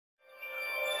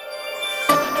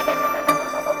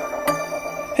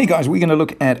Hey guys, we're going to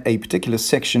look at a particular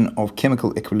section of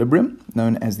chemical equilibrium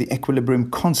known as the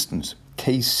equilibrium constant,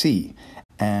 Kc,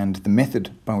 and the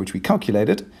method by which we calculate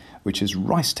it, which is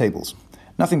Rice tables.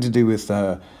 Nothing to do with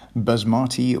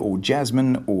basmati or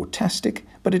jasmine or tastic,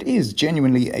 but it is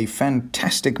genuinely a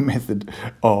fantastic method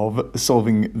of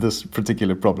solving this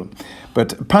particular problem.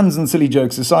 But puns and silly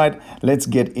jokes aside, let's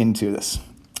get into this.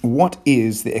 What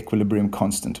is the equilibrium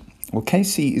constant? Well,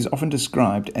 Kc is often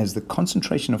described as the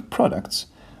concentration of products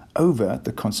over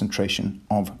the concentration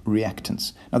of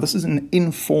reactants. Now, this is an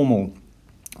informal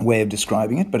way of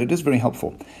describing it, but it is very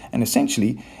helpful. And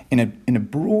essentially, in a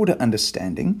broader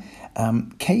understanding,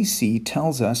 Kc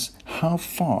tells us how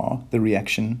far the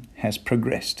reaction has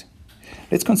progressed.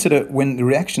 Let's consider when the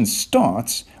reaction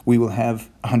starts, we will have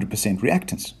 100%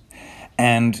 reactants.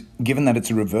 And given that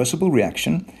it's a reversible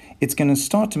reaction, it's going to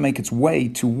start to make its way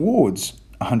towards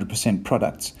 100%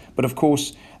 products. But of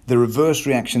course, the reverse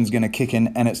reaction is going to kick in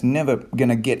and it's never going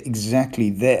to get exactly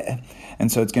there.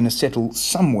 And so it's going to settle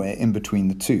somewhere in between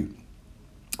the two.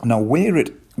 Now, where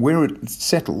it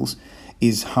settles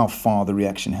is how far the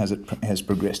reaction has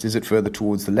progressed. Is it further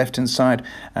towards the left-hand side,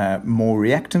 more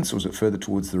reactants, or is it further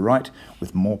towards the right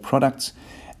with more products?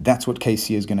 That's what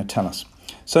Kc is going to tell us.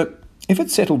 So if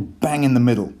it's settled bang in the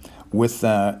middle, with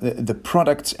the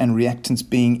products and reactants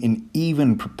being in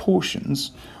even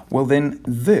proportions, well then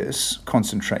this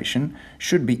concentration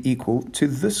should be equal to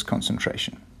this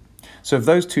concentration. So if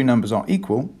those two numbers are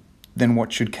equal, then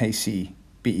what should Kc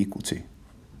be equal to?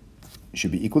 It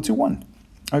should be equal to 1.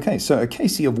 Okay, so a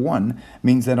Kc of 1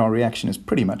 means that our reaction is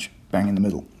pretty much bang in the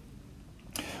middle.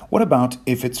 What about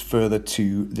if it's further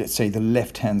to, let's say, the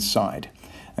left-hand side?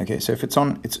 Okay, so if it's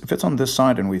on this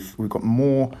side and we've got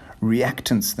more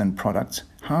reactants than products,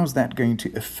 how's that going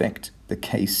to affect the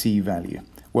Kc value?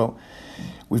 Well,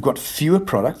 we've got fewer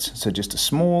products, so just a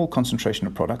small concentration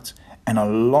of products, and a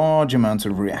large amount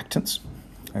of reactants.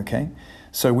 Okay,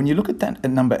 so when you look at that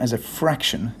number as a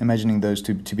fraction, imagining those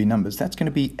to be numbers, that's going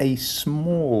to be a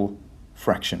small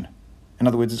fraction. In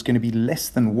other words, it's going to be less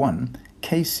than 1.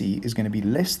 Kc is going to be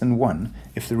less than 1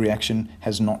 if the reaction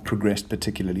has not progressed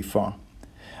particularly far.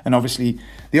 And obviously,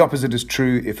 the opposite is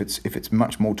true if it's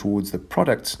much more towards the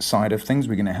products side of things.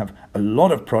 We're going to have a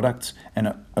lot of products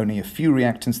and only a few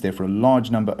reactants, therefore a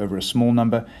large number over a small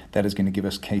number. That is going to give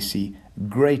us Kc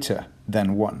greater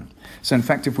than 1. So in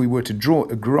fact, if we were to draw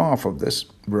a graph of this,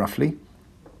 roughly,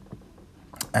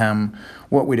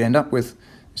 what we'd end up with,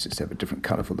 let's just have a different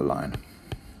color for the line.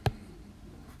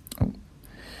 Oh,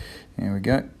 here we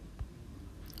go.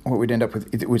 What we'd end up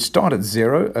with, it would start at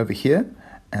 0 over here,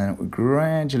 and it would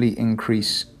gradually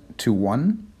increase to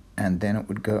 1, and then it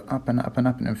would go up and up and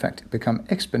up, and in fact become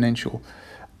exponential,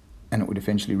 and it would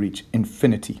eventually reach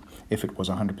infinity if it was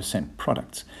 100%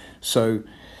 products. So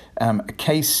a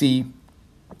Kc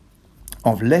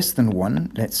of less than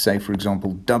 1, let's say for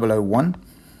example 0.001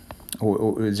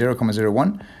 or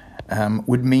 0.01,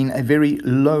 would mean a very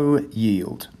low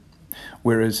yield,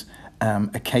 whereas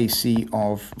a Kc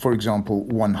of, for example,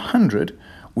 100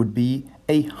 would be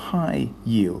a high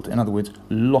yield. In other words,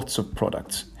 lots of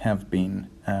products have been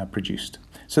produced.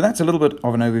 So that's a little bit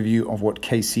of an overview of what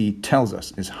Kc tells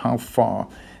us, is how far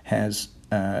has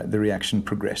the reaction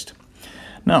progressed.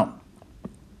 Now,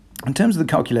 in terms of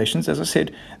the calculations, as I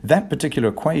said, that particular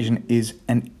equation is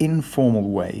an informal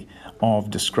way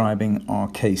of describing our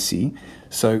Kc.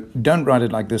 So don't write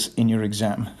it like this in your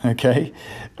exam, okay?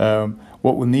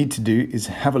 What we'll need to do is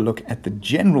have a look at the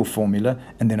general formula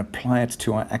and then apply it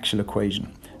to our actual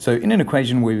equation. So in an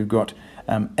equation where we've got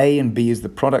A and B as the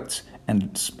products,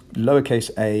 and lowercase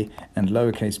a and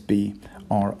lowercase b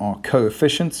are our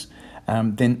coefficients, these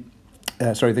are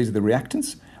the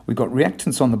reactants. We've got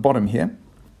reactants on the bottom here.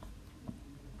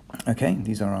 Okay,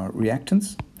 these are our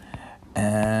reactants.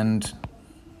 And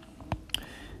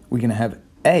we're going to have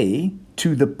A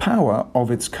to the power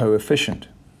of its coefficient.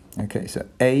 Okay, so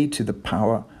A to the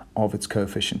power of its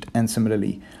coefficient. And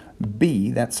similarly, B,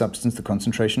 that substance, the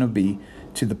concentration of B,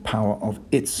 to the power of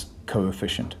its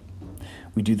coefficient.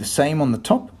 We do the same on the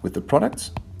top with the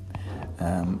products.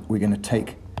 We're going to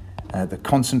take the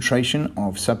concentration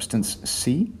of substance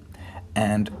C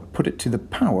and put it to the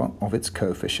power of its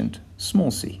coefficient,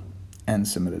 small c. And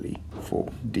similarly for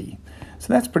D.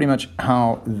 So that's pretty much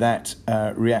how that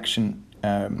reaction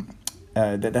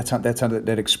that's how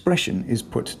that expression is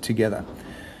put together.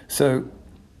 So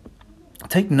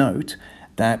take note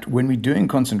that when we're doing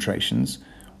concentrations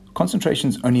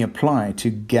only apply to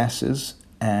gases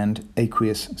and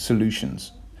aqueous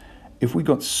solutions. If we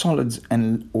got solids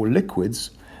or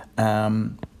liquids,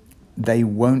 they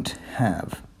won't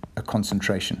have a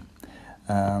concentration.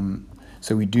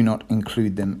 so we do not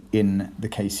include them in the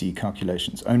KC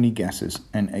calculations, only gases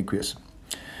and aqueous.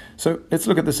 So let's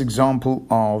look at this example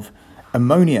of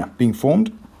ammonia being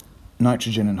formed,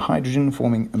 nitrogen and hydrogen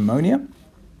forming ammonia.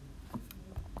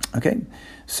 Okay,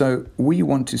 so we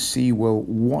want to see, well,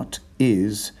 what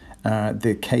is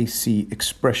the KC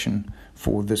expression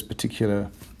for this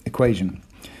particular equation.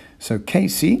 So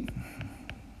KC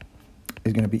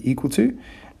is going to be equal to,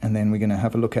 and then we're going to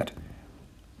have a look at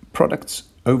products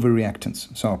over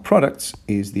reactants. So our products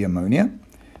is the ammonia.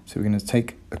 So we're going to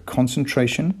take a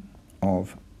concentration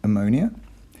of ammonia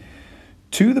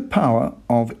to the power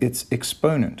of its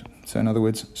exponent. So in other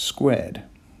words, squared.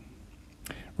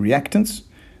 Reactants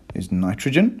is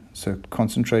nitrogen. So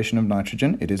concentration of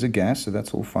nitrogen. It is a gas, so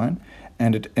that's all fine.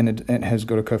 And it has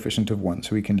got a coefficient of 1,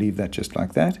 so we can leave that just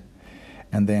like that.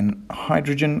 And then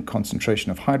hydrogen, concentration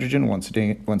of hydrogen. Once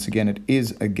again, it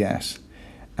is a gas.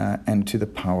 And to the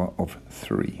power of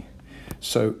 3.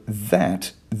 So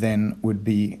that then would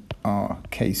be our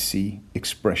KC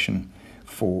expression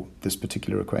for this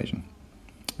particular equation.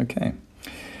 Okay.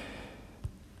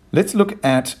 Let's look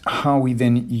at how we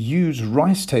then use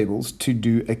Rice tables to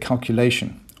do a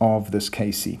calculation of this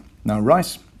KC. Now,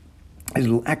 Rice is a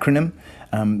little acronym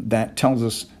that tells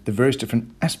us the various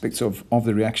different aspects of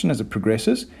the reaction as it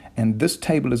progresses, and this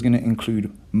table is going to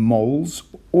include moles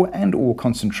or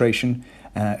concentration.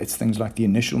 It's things like the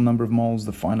initial number of moles,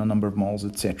 the final number of moles,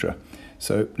 etc.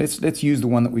 So let's use the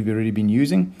one that we've already been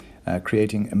using,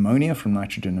 creating ammonia from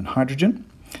nitrogen and hydrogen.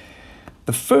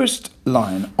 The first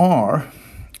line, R,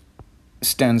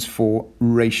 stands for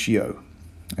ratio,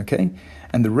 okay?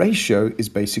 And the ratio is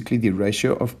basically the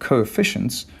ratio of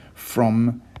coefficients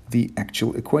from the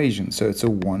actual equation. So it's a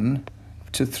 1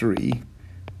 to 3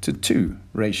 to 2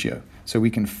 ratio. So we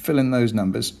can fill in those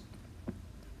numbers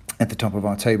at the top of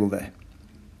our table there.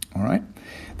 All right.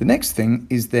 The next thing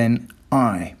is then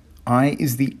I. I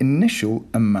is the initial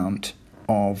amount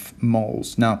of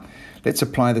moles. Now, let's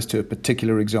apply this to a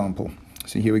particular example.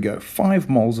 So here we go. 5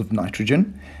 moles of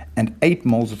nitrogen and 8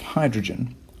 moles of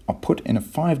hydrogen are put in a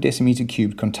 5 decimeter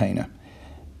cubed container.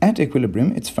 At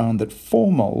equilibrium, it's found that 4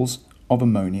 moles of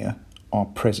ammonia are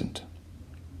present.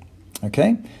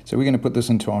 Okay, so we're going to put this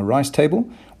into our Rice table.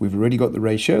 We've already got the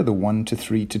ratio, the 1 to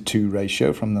 3 to 2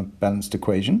 ratio from the balanced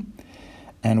equation.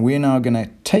 And we're now going to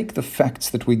take the facts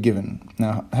that we're given.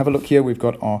 Now, have a look here. We've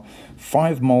got our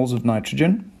 5 moles of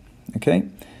nitrogen, okay?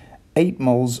 8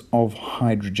 moles of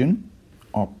hydrogen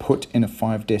are put in a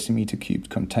 5 decimeter cubed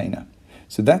container.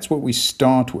 So that's what we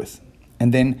start with.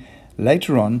 And then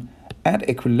later on, at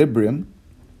equilibrium,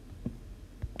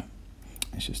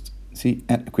 let's just see,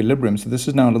 at equilibrium, so this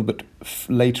is now a little bit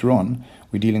later on,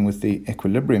 we're dealing with the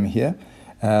equilibrium here.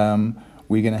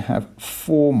 We're going to have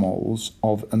 4 moles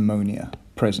of ammonia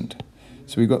present.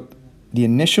 So we've got the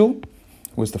initial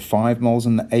was the 5 moles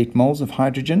and the 8 moles of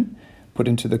hydrogen put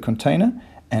into the container,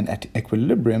 and at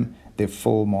equilibrium there are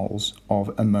 4 moles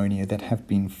of ammonia that have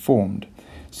been formed.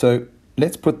 So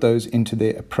let's put those into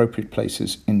their appropriate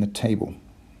places in the table.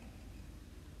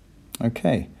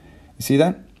 Okay, you see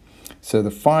that? So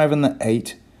the 5 and the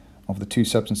 8 of the 2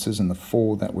 substances and the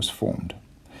 4 that was formed.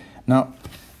 Now,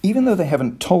 even though they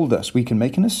haven't told us, we can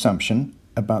make an assumption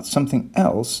about something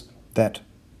else that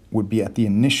would be at the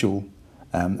initial,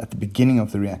 at the beginning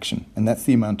of the reaction, and that's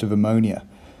the amount of ammonia.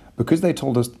 Because they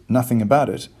told us nothing about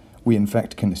it, we in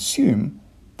fact can assume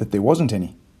that there wasn't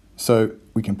any. So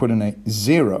we can put in a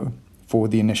 0 for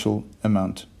the initial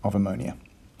amount of ammonia.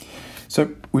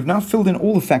 So we've now filled in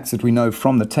all the facts that we know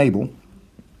from the table,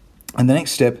 and the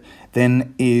next step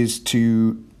then is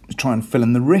to try and fill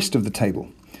in the rest of the table.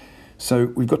 So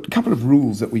we've got a couple of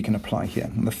rules that we can apply here.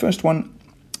 And the first one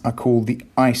I call the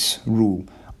ICE rule.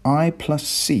 I plus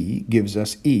C gives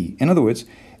us E. In other words,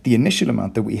 the initial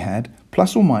amount that we had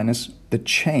plus or minus the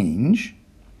change.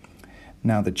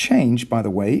 Now the change, by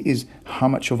the way, is how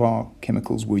much of our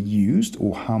chemicals were used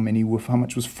or how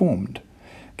much was formed.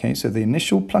 Okay, so the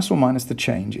initial plus or minus the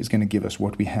change is going to give us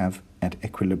what we have at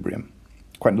equilibrium.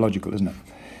 Quite logical, isn't it?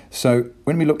 So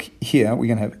when we look here, we're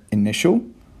going to have initial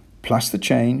plus the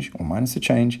change or minus the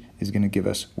change is going to give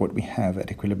us what we have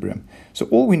at equilibrium. So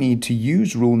all we need to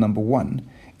use rule number 1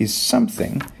 is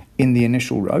something in the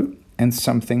initial row and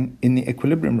something in the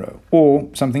equilibrium row, or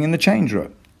something in the change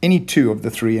row. Any 2 of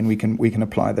the 3, and we can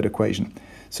apply that equation.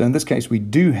 So in this case, we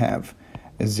do have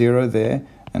a 0 there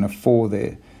and a 4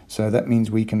 there. So that means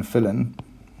we can fill in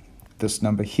this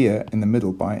number here in the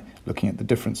middle by looking at the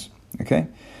difference. Okay,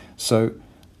 so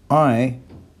I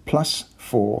plus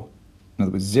 4, in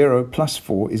other words, 0 plus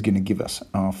 4 is going to give us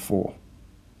our 4.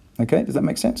 Okay, does that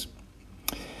make sense?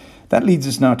 That leads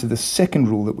us now to the second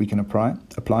rule that we can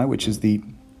apply, which is the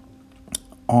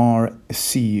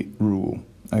RC rule.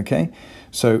 Okay,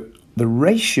 so the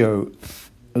ratio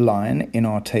line in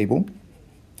our table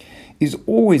is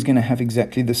always going to have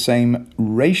exactly the same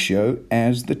ratio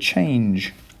as the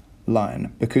change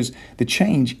line, because the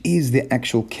change is the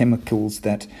actual chemicals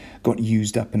that got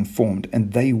used up and formed,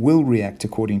 and they will react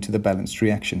according to the balanced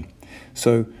reaction.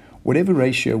 So whatever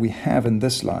ratio we have in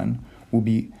this line will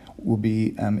be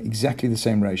exactly the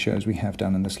same ratio as we have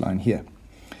down in this line here.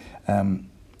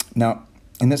 Now,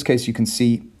 in this case, you can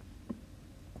see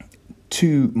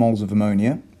 2 moles of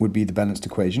ammonia would be the balanced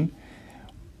equation.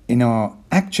 In our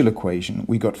actual equation,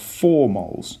 we got 4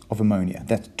 moles of ammonia.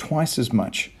 That's twice as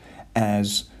much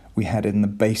as we had in the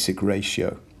basic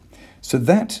ratio. So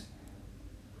that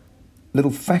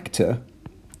little factor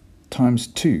times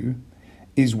 2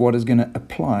 is what is going to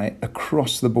apply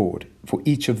across the board for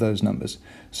each of those numbers.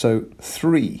 So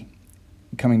 3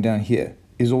 coming down here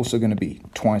is also going to be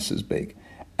twice as big,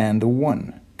 and the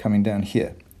 1 coming down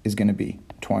here is going to be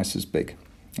twice as big.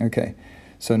 Okay,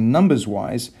 so numbers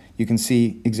wise, you can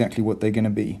see exactly what they're going to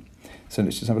be. So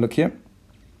let's just have a look here.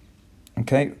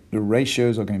 Okay, the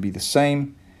ratios are going to be the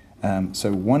same.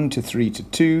 So 1 to 3 to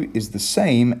 2 is the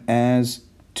same as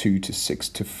 2 to 6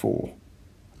 to 4.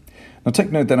 Now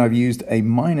take note that I've used a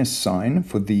minus sign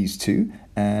for these two,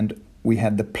 and we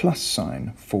had the plus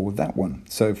sign for that one.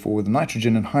 So for the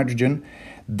nitrogen and hydrogen,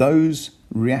 those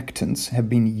reactants have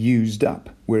been used up,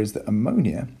 whereas the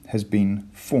ammonia has been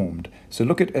formed. So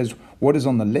look at as what is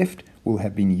on the left will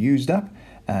have been used up,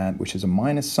 which is a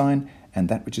minus sign, and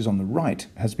that which is on the right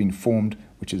has been formed,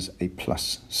 which is a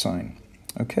plus sign.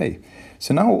 Okay,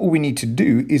 so now all we need to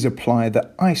do is apply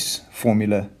the ICE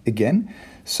formula again.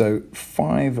 So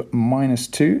 5 minus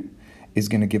 2 is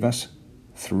going to give us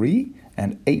 3,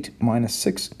 and 8 minus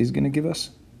 6 is going to give us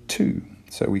 2.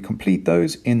 So we complete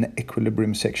those in the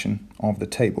equilibrium section of the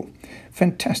table.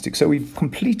 Fantastic. So we've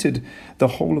completed the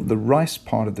whole of the rice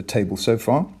part of the table so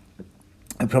far.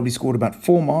 I've probably scored about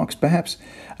 4 marks perhaps,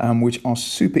 which are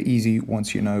super easy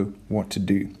once you know what to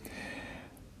do.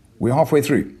 We're halfway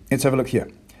through. Let's have a look here.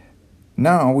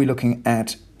 Now we're looking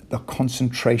at the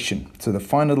concentration. So the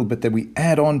fine little bit that we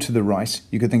add on to the rice,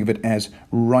 you could think of it as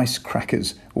rice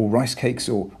crackers or rice cakes,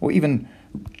 or even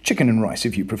chicken and rice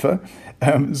if you prefer.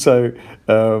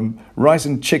 Rice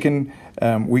and chicken,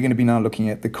 we're going to be now looking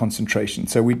at the concentration.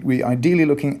 So we're ideally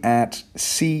looking at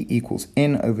C equals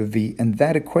N over V, and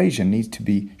that equation needs to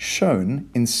be shown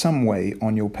in some way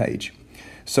on your page.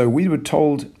 So we were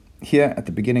told here at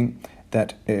the beginning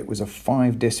that it was a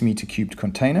 5 decimeter cubed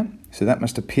container. So that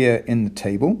must appear in the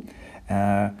table.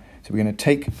 So we're going to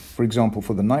take, for example,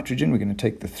 for the nitrogen, we're going to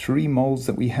take the 3 moles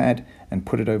that we had and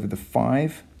put it over the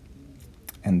 5,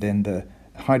 and then the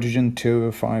hydrogen 2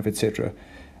 over 5, etc.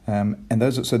 And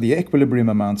those are, so the equilibrium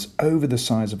amounts over the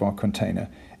size of our container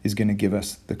is going to give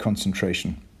us the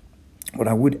concentration. What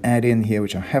I would add in here,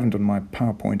 which I haven't on my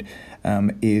PowerPoint,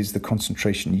 is the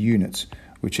concentration units,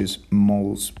 which is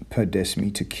moles per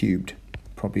decimeter cubed.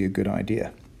 Probably a good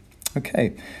idea.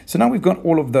 Okay, so now we've got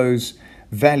all of those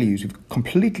values. We've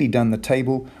completely done the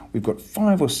table. We've got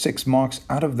 5 or 6 marks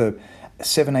out of the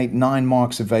 7, 8, 9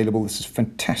 marks available. This is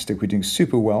fantastic. We're doing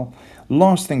super well.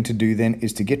 Last thing to do then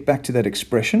is to get back to that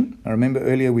expression. I remember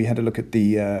earlier we had a look at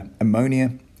the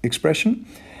ammonia expression.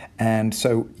 And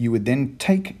so you would then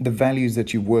take the values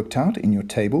that you've worked out in your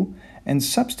table and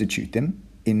substitute them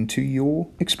into your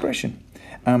expression.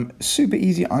 Super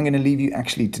easy. I'm going to leave you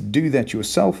actually to do that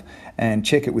yourself and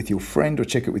check it with your friend or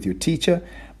check it with your teacher.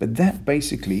 But that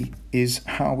basically is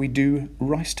how we do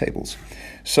rice tables.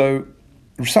 So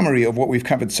summary of what we've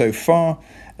covered so far.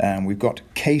 We've got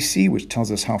Kc, which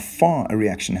tells us how far a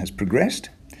reaction has progressed.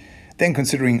 Then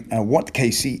considering what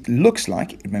Kc looks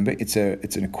like, remember it's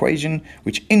an equation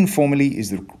which informally is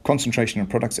the concentration of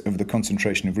products over the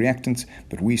concentration of reactants,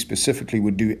 but we specifically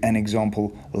would do an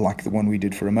example like the one we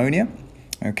did for ammonia.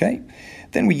 Okay,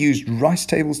 then we used rice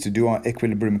tables to do our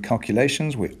equilibrium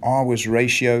calculations, where R was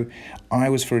ratio, I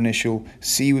was for initial,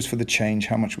 C was for the change,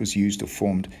 how much was used or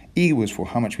formed, E was for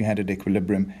how much we had at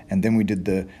equilibrium, and then we did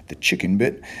the chicken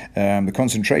bit, the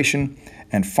concentration.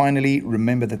 And finally,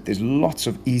 remember that there's lots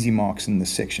of easy marks in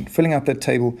this section. Filling out that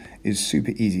table is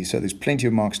super easy, so there's plenty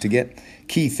of marks to get.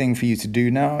 Key thing for you to do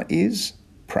now is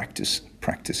practice,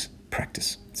 practice,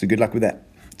 practice. So good luck with that.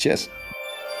 Cheers.